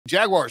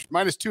Jaguars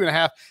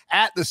 -2.5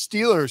 at the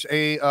Steelers.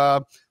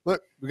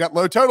 Look, we got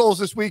low totals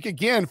this week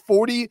again,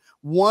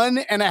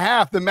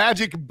 41.5. The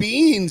Magic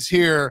Beans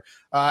here,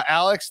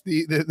 Alex.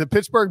 The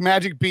Pittsburgh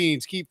Magic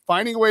Beans keep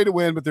finding a way to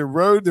win, but they're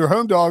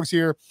home dogs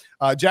here.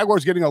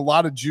 Jaguars getting a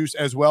lot of juice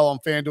as well on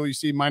FanDuel. You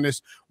see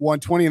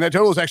 -120, and that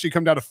total has actually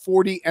come down to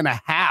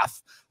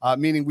 40.5,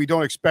 meaning we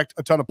don't expect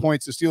a ton of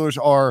points. The Steelers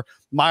are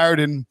mired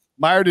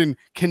in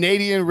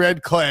Canadian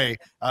red clay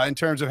in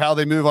terms of how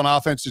they move on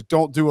offense. Just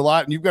don't do a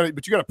lot, and you got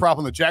a prop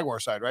on the Jaguar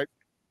side, right?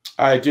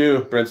 I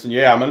do, Brinson.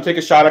 Yeah, I'm going to take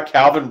a shot at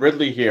Calvin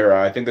Ridley here.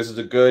 I think this is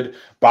a good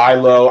buy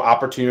low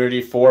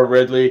opportunity for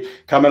Ridley.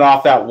 Coming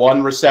off that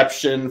 1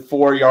 reception,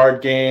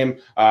 4-yard game,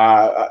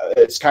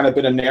 it's kind of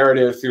been a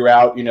narrative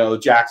throughout,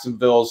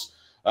 Jacksonville's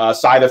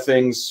side of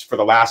things for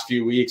the last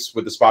few weeks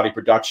with the spotty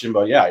production.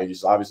 But yeah,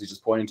 he's obviously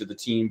just pointing to the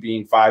team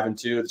being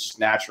 5-2. It's just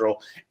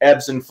natural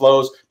ebbs and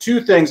flows.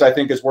 2 things I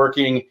think is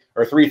working,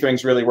 or 3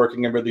 things really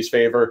working in Ridley's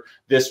favor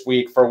this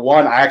week. For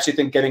one, I actually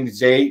think getting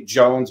Zay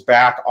Jones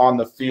back on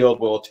the field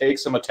will take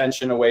some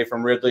attention away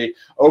from Ridley,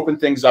 open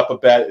things up a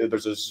bit.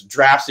 There's a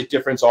drastic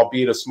difference,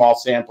 albeit a small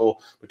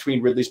sample,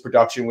 between Ridley's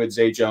production with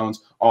Zay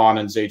Jones on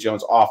and Zay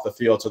Jones off the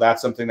field. So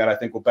that's something that I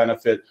think will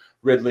benefit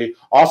Ridley.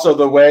 Also,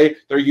 the way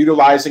they're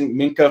utilizing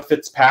Minkah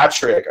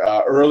Fitzpatrick.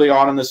 Early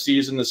on in the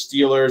season, the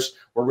Steelers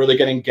were really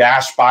getting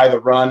gashed by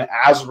the run.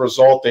 As a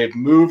result, they've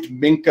moved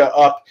Minkah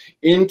up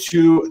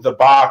into the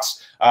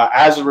box.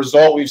 As a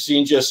result, we've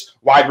seen just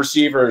wide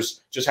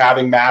receivers just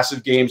having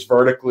massive games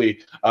vertically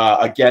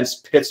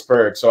against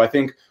Pittsburgh. So I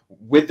think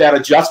with that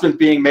adjustment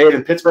being made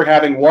and Pittsburgh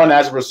having won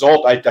as a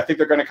result, I think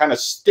they're going to kind of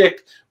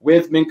stick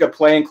with Minkah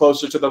playing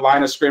closer to the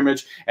line of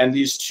scrimmage and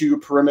these 2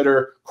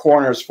 perimeter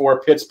corners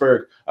for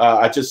Pittsburgh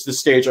at just this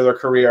stage of their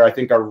career, I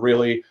think are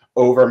really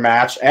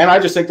overmatched. And I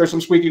just think there's some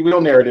squeaky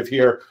wheel narrative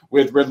here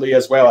with Ridley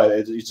as well.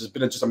 He's just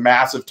been just a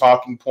massive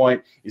talking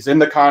point. He's in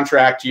the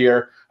contract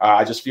year.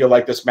 I just feel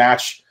like this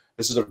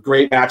is a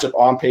great matchup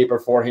on paper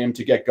for him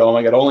to get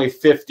going. At only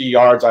 50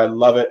 yards, I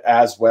love it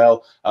as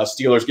well.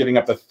 Steelers giving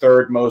up the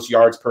 3rd most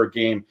yards per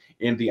game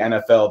in the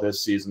NFL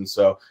this season.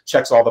 So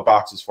checks all the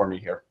boxes for me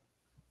here.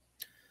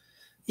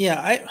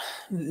 Yeah,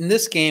 in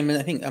this game, and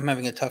I think I'm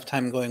having a tough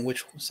time going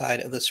which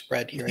side of the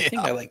spread here. I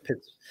think I like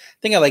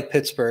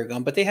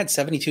Pittsburgh, but they had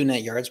 72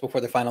 net yards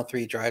before the final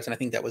 3 drives, and I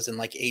think that was in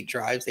like 8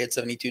 drives. They had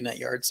 72 net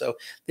yards, so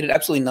they did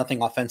absolutely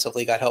nothing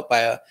offensively. Got helped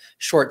by a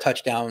short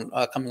touchdown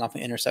coming off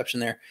an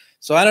interception there.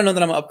 So I don't know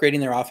that I'm upgrading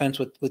their offense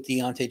with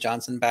Deontay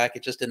Johnson back.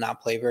 It just did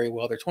not play very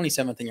well. They're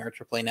 27th in yards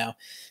per play now.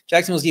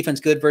 Jacksonville's defense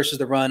good versus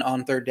the run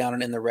on 3rd down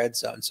and in the red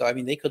zone. So I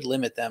mean, they could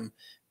limit them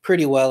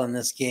pretty well in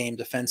this game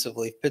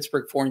defensively.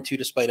 Pittsburgh 4-2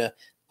 despite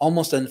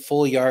almost a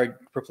full yard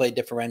per play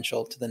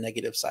differential to the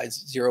negative side,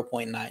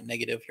 0.9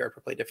 negative yard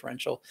per play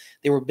differential.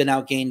 They were been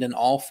outgained in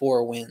all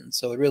 4 wins,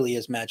 so it really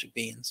is Magic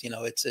Beans.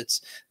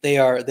 They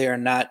are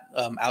not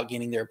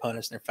outgaining their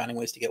opponents, and they're finding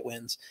ways to get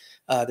wins.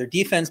 Their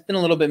defense been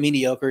a little bit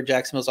mediocre.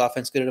 Jacksonville's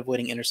offense good at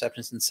avoiding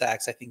interceptions and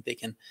sacks. I think they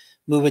can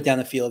move it down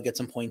the field, get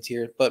some points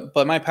here. But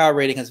my power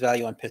rating has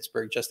value on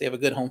Pittsburgh. Just they have a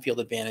good home field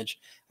advantage.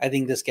 I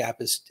think this gap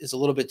is a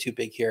little bit too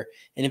big here.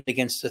 And if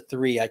against a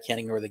 3, I can't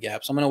ignore the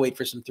gap. So I'm going to wait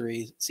for some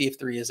 3s, see if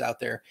 3 is out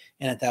there.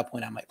 And at that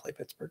point, I might play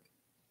Pittsburgh.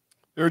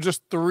 There are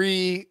just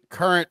 3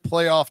 current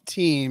playoff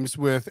teams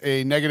with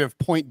a negative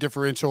point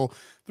differential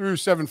through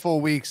 7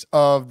 full weeks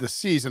of the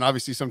season.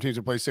 Obviously, some teams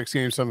have played 6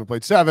 games, some have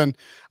played 7.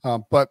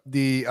 But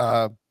the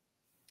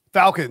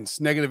Falcons,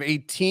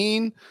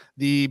 -18.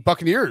 The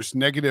Buccaneers,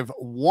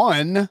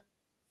 -1.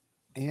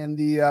 And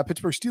the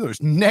Pittsburgh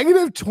Steelers,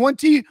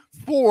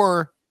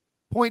 -24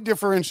 point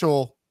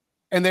differential.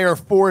 And they are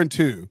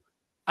 4-2.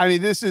 I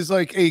mean, this is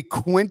like a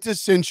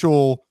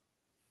quintessential.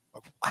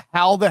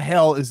 How the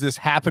hell is this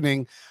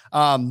happening?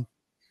 I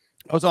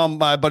was on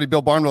my buddy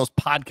Bill Barnwell's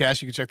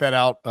podcast. You can check that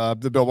out.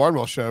 The Bill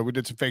Barnwell Show. We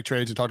did some fake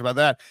trades and talked about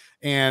that.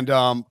 And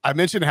I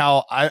mentioned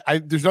how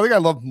there's nothing I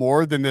love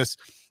more than this.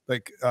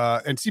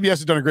 And CBS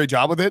has done a great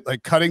job with it.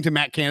 Like cutting to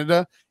Matt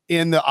Canada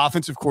in the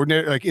offensive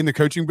coordinator, like in the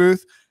coaching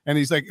booth. And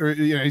he's like,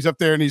 he's up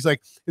there and he's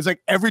like, it's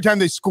like every time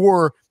they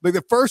score, like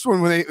the first one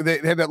when they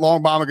had that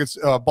long bomb against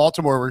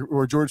Baltimore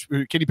where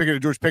Kenny Pickett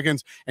and George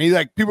Pickens, and he's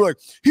like, people are like,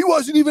 he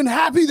wasn't even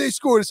happy they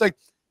scored. It's like,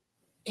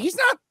 he's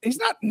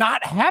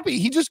not happy.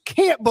 He just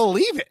can't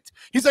believe it.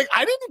 He's like,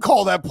 I didn't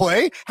call that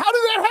play. How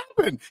did that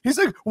happen? He's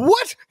like,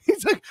 what?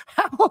 He's like,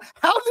 how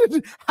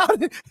did,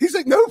 he's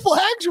like, no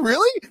flags,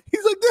 really?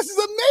 He's like, this is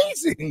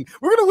amazing.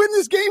 We're going to win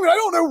this game and I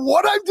don't know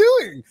what I'm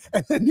doing.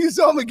 And then you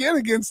saw him again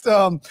against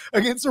the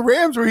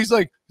Rams where he's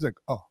like,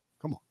 oh,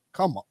 come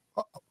on.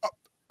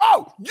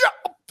 Oh, yeah.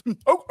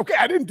 Oh, okay,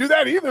 I didn't do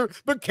that either,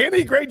 but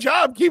Kenny, great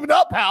job keeping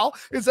up, pal.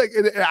 It's like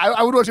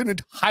I would watch an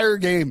entire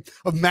game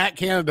of Matt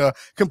Canada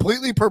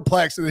completely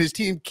perplexed and his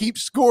team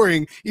keeps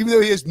scoring, even though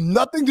he has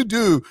nothing to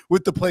do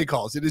with the play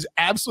calls. It is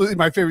absolutely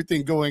my favorite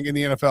thing going in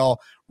the NFL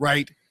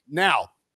right now.